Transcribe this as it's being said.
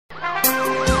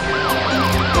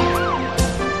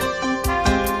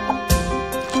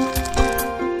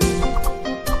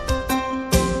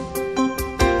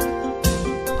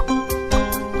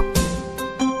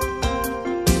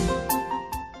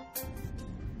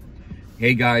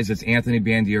Hey guys, it's Anthony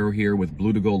Bandiero here with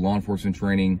Blue to Gold Law Enforcement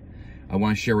Training. I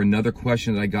want to share another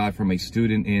question that I got from a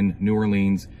student in New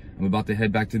Orleans. I'm about to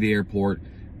head back to the airport,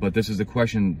 but this is a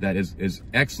question that is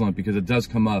excellent because it does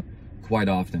come up quite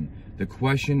often. The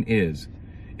question is,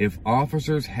 if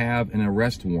officers have an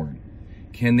arrest warrant,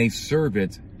 can they serve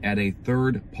it at a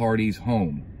third party's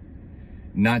home,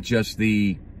 not just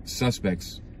the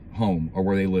suspect's home or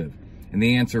where they live? And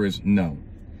the answer is no.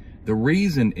 The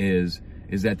reason is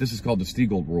that this is called the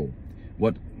steagle rule.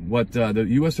 What the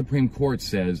U.S. Supreme Court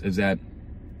says is that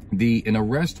an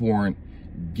arrest warrant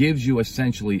gives you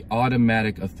essentially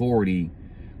automatic authority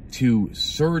to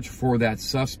search for that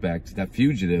suspect, that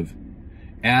fugitive,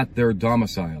 at their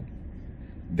domicile.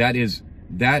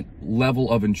 That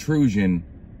level of intrusion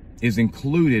is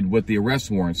included with the arrest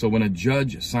warrant. So when a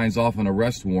judge signs off on an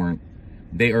arrest warrant,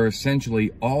 they are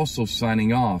essentially also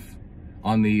signing off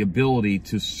on the ability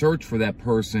to search for that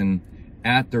person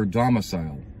at their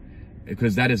domicile,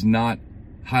 because that is not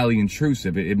highly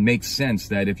intrusive. It makes sense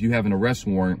that if you have an arrest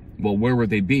warrant, well, where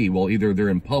would they be? Well, either they're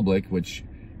in public, which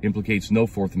implicates no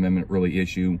Fourth Amendment really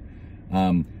issue,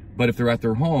 but if they're at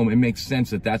their home, it makes sense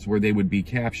that that's where they would be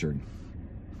captured.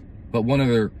 But one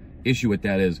other issue with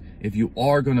that is, if you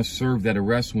are going to serve that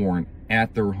arrest warrant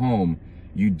at their home,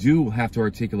 you do have to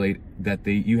articulate that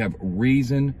you have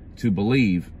reason to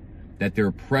believe that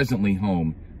they're presently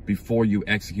home before you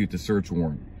execute the search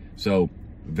warrant. So,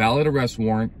 valid arrest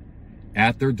warrant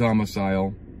at their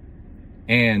domicile,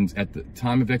 and at the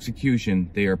time of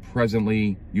execution, they are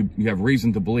presently, you have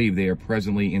reason to believe they are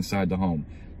presently inside the home.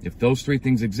 If those three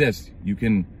things exist, you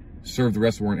can serve the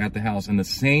arrest warrant at the house in the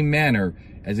same manner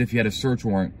as if you had a search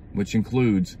warrant, which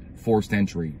includes forced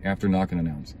entry after knock and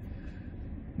announce.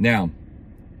 Now,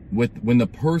 when the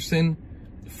person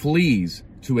flees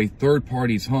to a third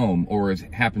party's home, or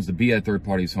happens to be at a third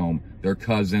party's home, their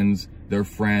cousins, their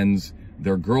friends,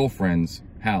 their girlfriend's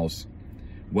house,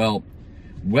 well,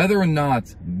 whether or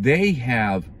not they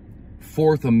have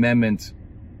Fourth Amendment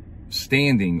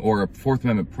standing or a Fourth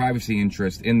Amendment privacy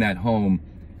interest in that home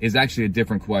is actually a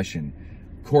different question.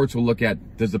 Courts will look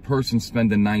at, does the person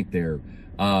spend the night there?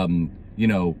 Do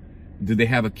they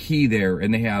have a key there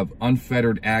and they have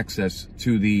unfettered access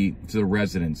to the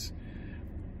residence?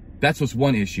 That's what's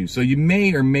one issue. So you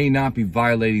may or may not be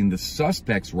violating the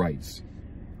suspect's rights,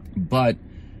 but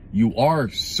you are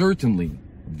certainly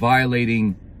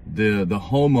violating the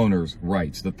homeowner's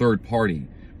rights, the third party.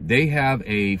 They have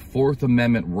a Fourth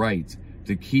Amendment right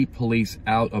to keep police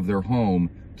out of their home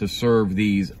to serve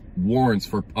these warrants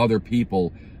for other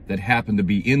people that happen to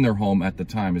be in their home at the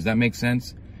time. Does that make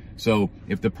sense? So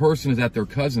if the person is at their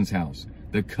cousin's house,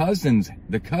 the cousin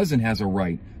has a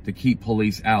right to keep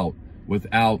police out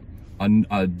without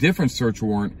a different search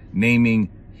warrant naming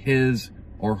his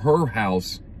or her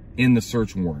house in the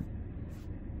search warrant.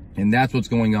 And that's what's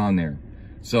going on there.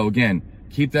 So again,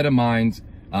 keep that in mind.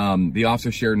 The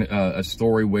officer shared a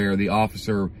story where the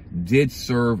officer did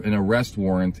serve an arrest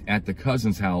warrant at the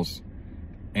cousin's house,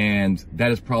 and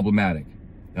that is problematic.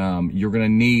 You're going to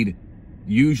need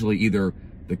usually either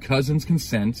the cousin's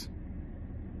consent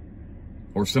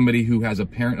or somebody who has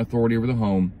apparent authority over the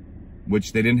home,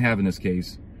 which they didn't have in this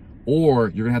case, or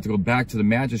you're going to have to go back to the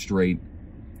magistrate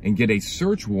and get a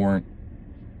search warrant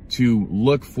to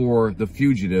look for the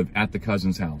fugitive at the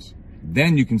cousin's house.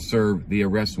 Then you can serve the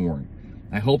arrest warrant.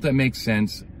 I hope that makes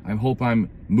sense. I hope I'm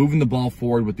moving the ball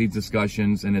forward with these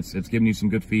discussions, and it's giving you some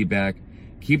good feedback.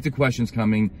 Keep the questions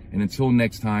coming, and until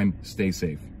next time, stay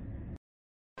safe.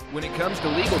 When it comes to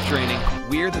legal training,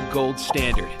 we're the gold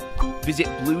standard. Visit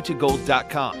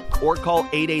bluetogold.com or call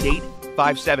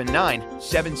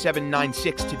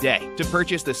 888-579-7796 today to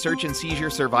purchase the Search and Seizure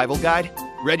Survival Guide,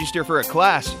 register for a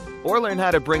class, or learn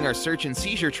how to bring our search and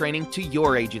seizure training to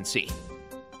your agency.